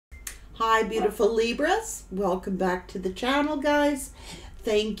Hi, beautiful Libras. Welcome back to the channel, guys.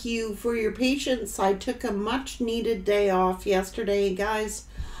 Thank you for your patience. I took a much needed day off yesterday, guys.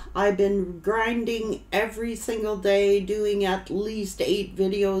 I've been grinding every single day, doing at least 8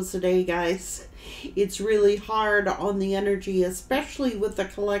 videos a day, guys. It's really hard on the energy, especially with the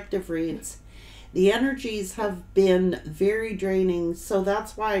collective reads. The energies have been very draining, so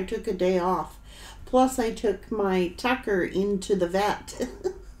that's why I took a day off. Plus, I took my Tucker into the vet.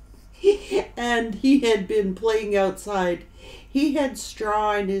 And he had been playing outside. He had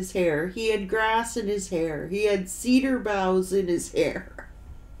straw in his hair. He had grass in his hair. He had cedar boughs in his hair.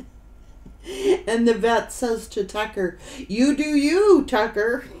 And the vet says to Tucker, "You do you,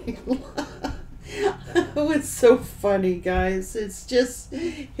 Tucker." Oh, it's so funny, guys. It's just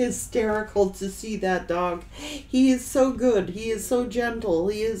hysterical to see that dog. He is so good. He is so gentle.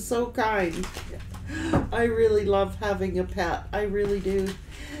 He is so kind. I really love having a pet. I really do.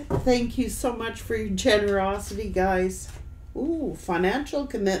 Thank you so much for your generosity, guys. Ooh, financial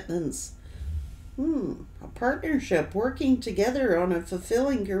commitments. A partnership, working together on a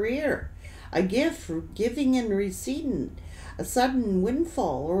fulfilling career. A gift for giving and receiving. A sudden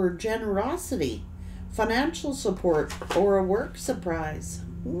windfall or generosity. Financial support or a work surprise.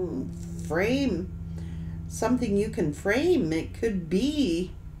 Frame. Something you can frame. It could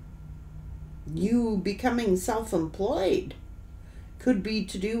be you becoming self-employed. Could be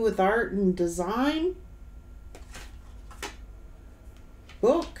to do with art and design.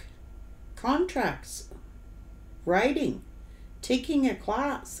 Book. Contracts. Writing. Taking a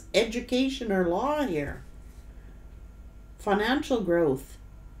class. Education or law here. Financial growth.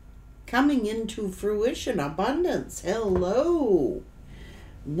 Coming into fruition. Abundance. Hello.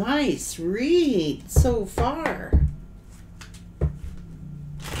 Nice read so far.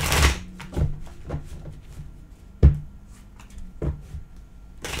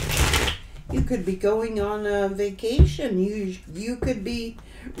 You could be going on a vacation. You could be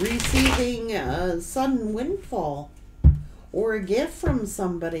receiving a sudden windfall or a gift from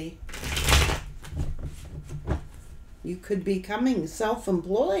somebody. You could be becoming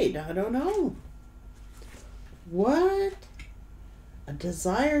self-employed. I don't know. What? A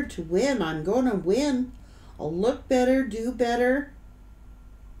desire to win. I'm going to win. I'll look better, do better.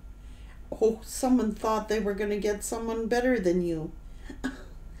 Oh, someone thought they were going to get someone better than you.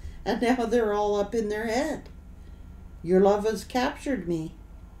 And now they're all up in their head. Your love has captured me.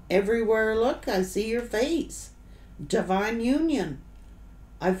 Everywhere I look, I see your face. Divine union.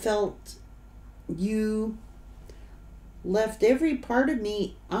 I felt you left every part of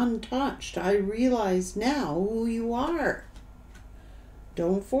me untouched. I realize now who you are.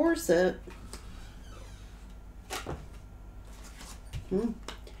 Don't force it.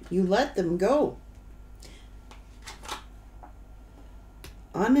 You let them go.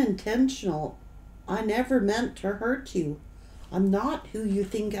 Unintentional. I never meant to hurt you. I'm not who you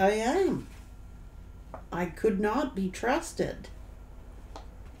think I am. I could not be trusted.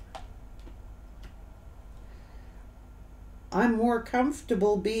 I'm more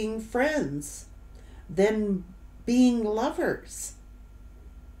comfortable being friends than being lovers.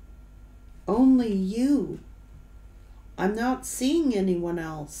 Only you. I'm not seeing anyone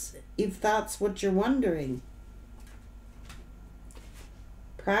else, if that's what you're wondering.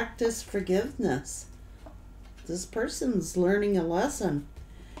 Practice forgiveness. This person's learning a lesson.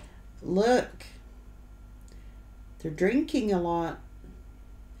 Look, they're drinking a lot.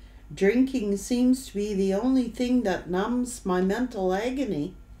 Drinking seems to be the only thing that numbs my mental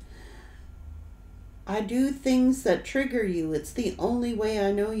agony. I do things that trigger you. It's the only way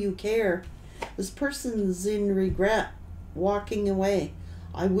I know you care. This person's in regret, walking away.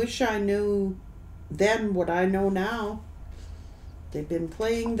 I wish I knew then what I know now. They've been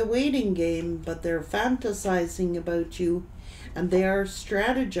playing the waiting game, but they're fantasizing about you, and they are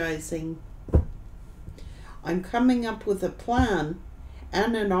strategizing. I'm coming up with a plan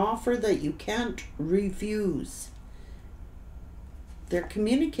and an offer that you can't refuse. They're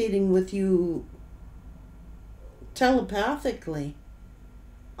communicating with you telepathically.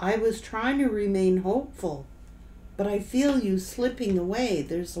 I was trying to remain hopeful, but I feel you slipping away.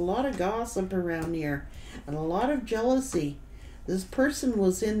 There's a lot of gossip around here and a lot of jealousy. This person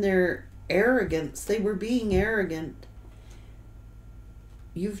was in their arrogance. They were being arrogant.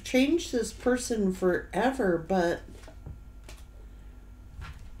 You've changed this person forever, but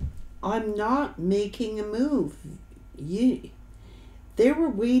I'm not making a move. They were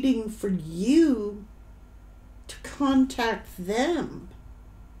waiting for you to contact them.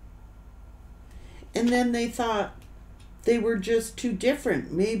 And then they thought they were just too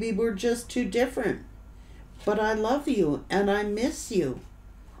different. Maybe we're just too different. But I love you and I miss you.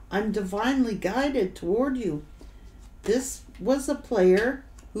 I'm divinely guided toward you. This was a player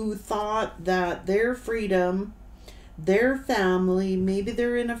who thought that their freedom, their family, maybe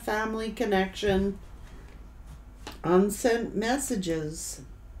they're in a family connection, unsent messages.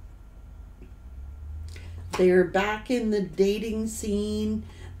 They're back in the dating scene.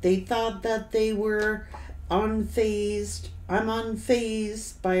 They thought that they were unfazed. I'm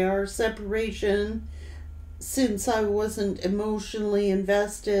unfazed by our separation since I wasn't emotionally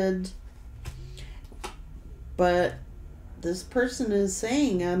invested. But this person is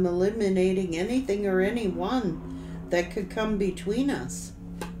saying I'm eliminating anything or anyone that could come between us.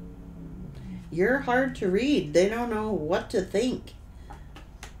 You're hard to read. They don't know what to think.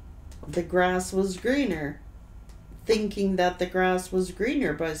 The grass was greener. Thinking that the grass was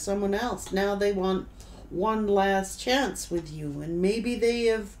greener by someone else. Now they want one last chance with you. And maybe they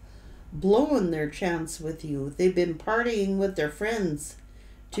have blown their chance with you. They've been partying with their friends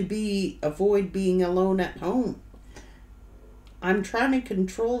to avoid being alone at home. I'm trying to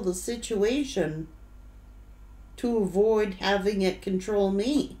control the situation to avoid having it control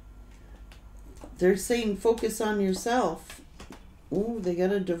me. They're saying focus on yourself. Oh, they got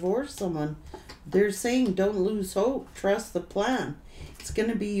to divorce someone. They're saying don't lose hope. Trust the plan. It's going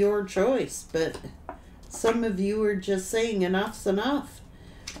to be your choice. But some of you are just saying enough's enough.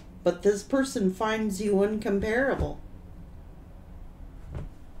 But this person finds you incomparable.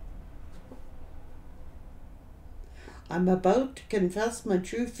 I'm about to confess my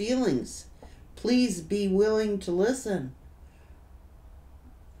true feelings. Please be willing to listen.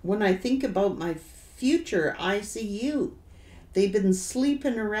 When I think about my future, I see you. They've been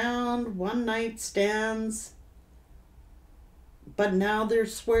sleeping around, one-night stands, but now they're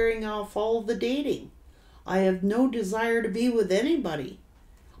swearing off all the dating. I have no desire to be with anybody.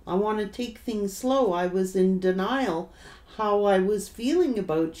 I want to take things slow. I was in denial how I was feeling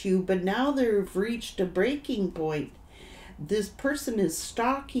about you, but now they've reached a breaking point. This person is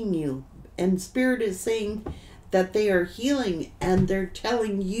stalking you, and Spirit is saying that they are healing, and they're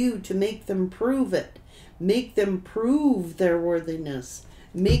telling you to make them prove it. Make them prove their worthiness.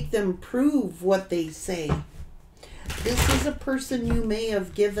 Make them prove what they say. This is a person you may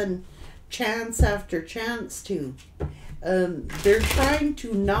have given chance after chance to. They're trying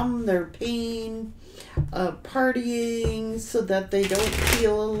to numb their pain, partying so that they don't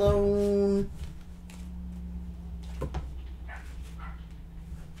feel alone.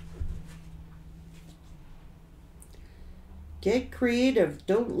 Get creative.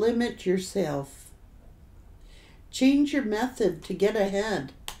 Don't limit yourself. Change your method to get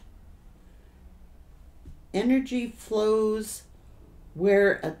ahead. Energy flows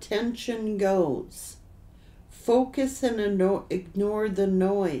where attention goes. Focus and ignore the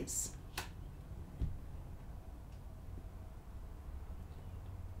noise.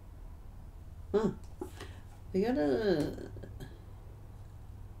 They gotta...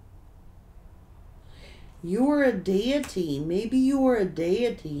 You're a deity. Maybe you're a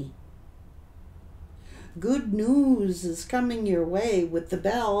deity. Good news is coming your way with the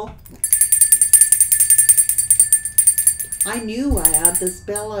bell. I knew I had this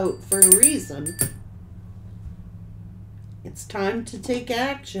bell out for a reason. It's time to take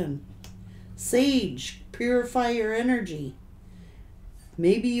action. Sage, purify your energy.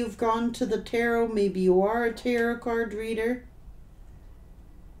 Maybe you've gone to the tarot. Maybe you are a tarot card reader.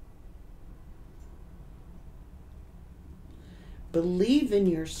 Believe in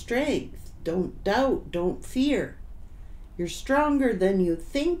your strength. Don't doubt. Don't fear. You're stronger than you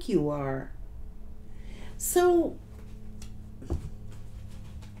think you are. So,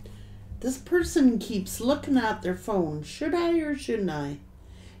 this person keeps looking at their phone. Should I or shouldn't I?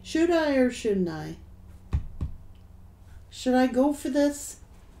 Should I or shouldn't I? Should I go for this?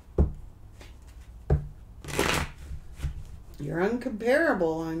 You're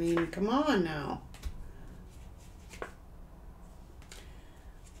incomparable. I mean, come on now.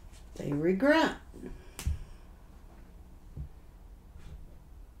 They regret.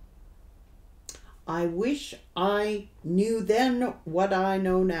 I wish I knew then what I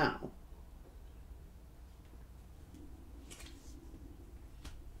know now.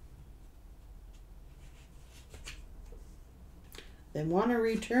 They want to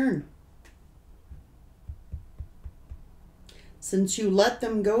return. Since you let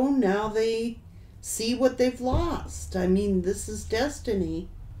them go, now they see what they've lost. I mean, this is destiny.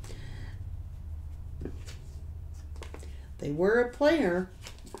 They were a player,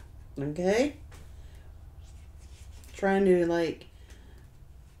 okay? Trying to, like,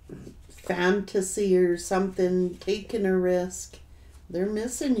 fantasy or something, taking a risk. They're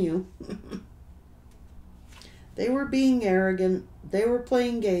missing you. They were being arrogant. They were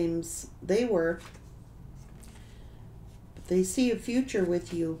playing games. They were. But they see a future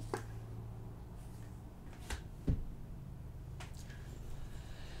with you.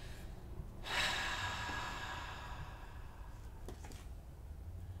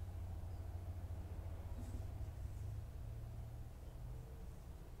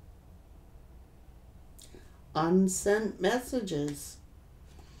 Unsent messages.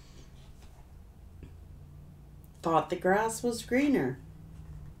 Thought the grass was greener.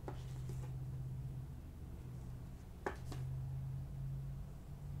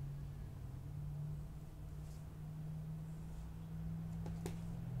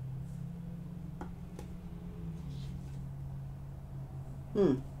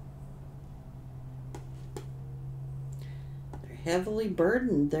 They're heavily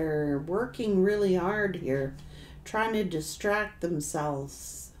burdened. They're working really hard here, trying to distract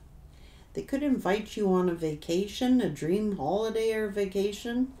themselves. They could invite you on a vacation, a dream holiday or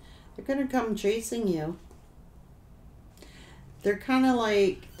vacation. They're going to come chasing you. They're kind of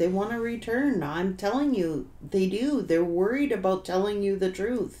like, they want to return. I'm telling you, they do. They're worried about telling you the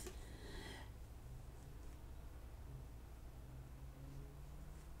truth.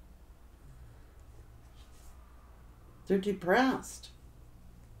 They're depressed.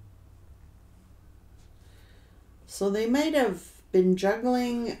 So they might have been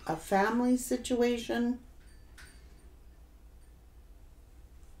juggling a family situation.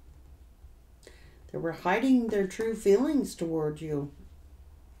 They were hiding their true feelings toward you.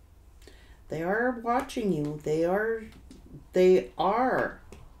 They are watching you. They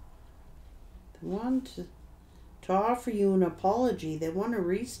want to offer you an apology. They want to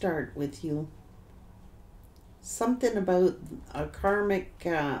restart with you. Something about a karmic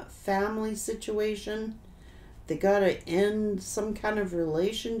family situation. They got to end some kind of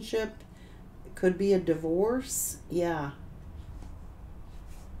relationship. It could be a divorce. Yeah.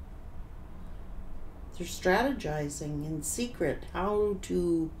 They're strategizing in secret how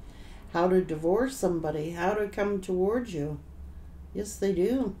to divorce somebody, how to come towards you. Yes, they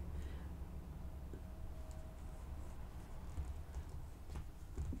do.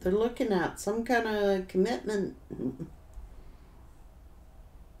 They're looking at some kind of commitment.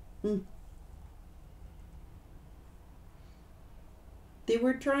 They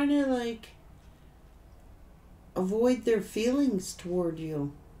were trying to avoid their feelings toward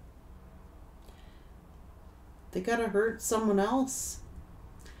you. They gotta hurt someone else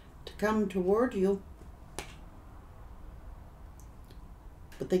to come toward you.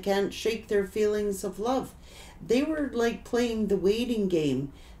 But they can't shake their feelings of love. They were playing the waiting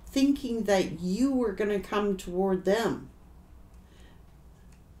game, thinking that you were going to come toward them.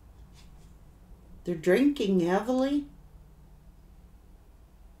 They're drinking heavily.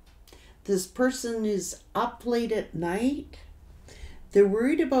 This person is up late at night. They're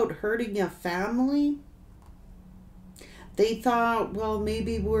worried about hurting a family. They thought, well,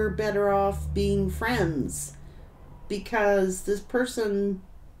 maybe we're better off being friends because this person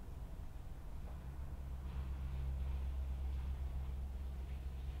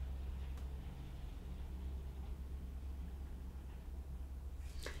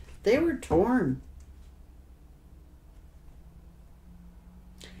they were torn.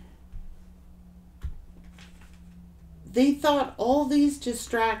 They thought all these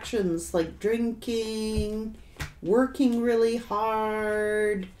distractions like drinking, working really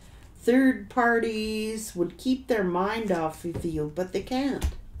hard, third parties would keep their mind off of you, but they can't.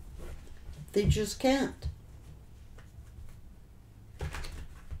 They just can't.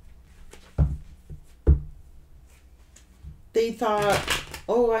 They thought,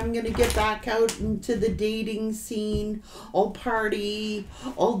 oh, I'm going to get back out into the dating scene. I'll party.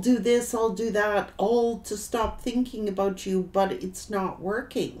 I'll do this. I'll do that. All to stop thinking about you, but it's not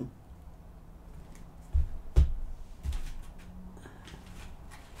working.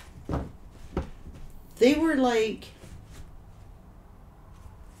 They were like,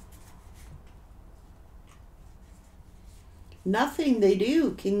 nothing they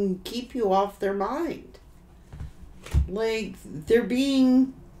do can keep you off their mind. Like, they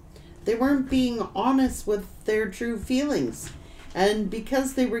weren't being honest with their true feelings. And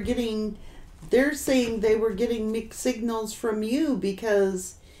because they're saying they were getting mixed signals from you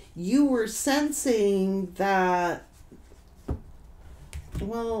because you were sensing that,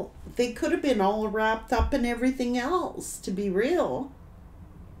 well, they could have been all wrapped up in everything else, to be real.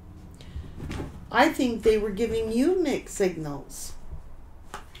 I think they were giving you mixed signals.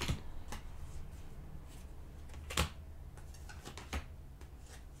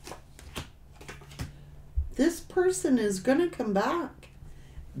 This person is going to come back.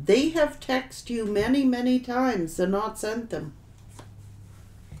 They have texted you many, many times and not sent them.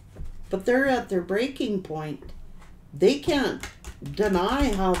 but they're at their breaking point. They can't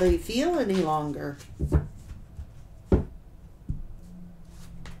deny how they feel any longer.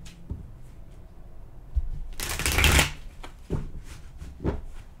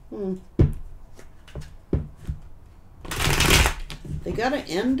 They got to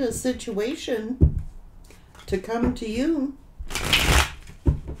end a situation to come to you.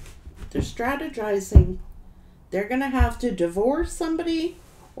 They're strategizing. They're going to have to divorce somebody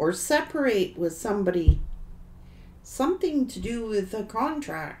or separate with somebody. Something to do with a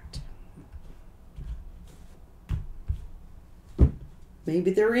contract.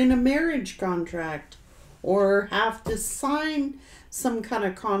 Maybe they're in a marriage contract or have to sign some kind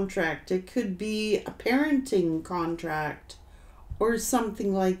of contract. It could be a parenting contract or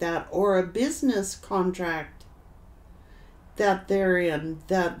something like that, or a business contract that they're in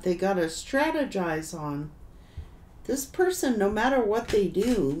that they got to strategize on. This person, no matter what they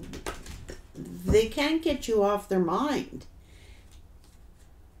do, they can't get you off their mind.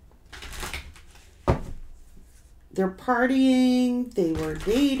 They're partying, they were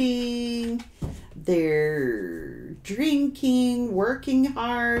dating, they're drinking, working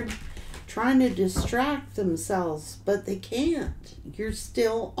hard, trying to distract themselves, but they can't. You're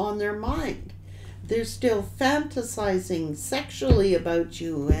still on their mind. They're still fantasizing sexually about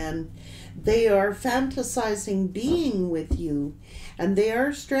you, and they are fantasizing being with you, and they are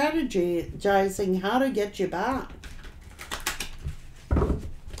strategizing how to get you back.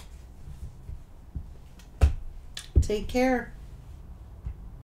 Take care.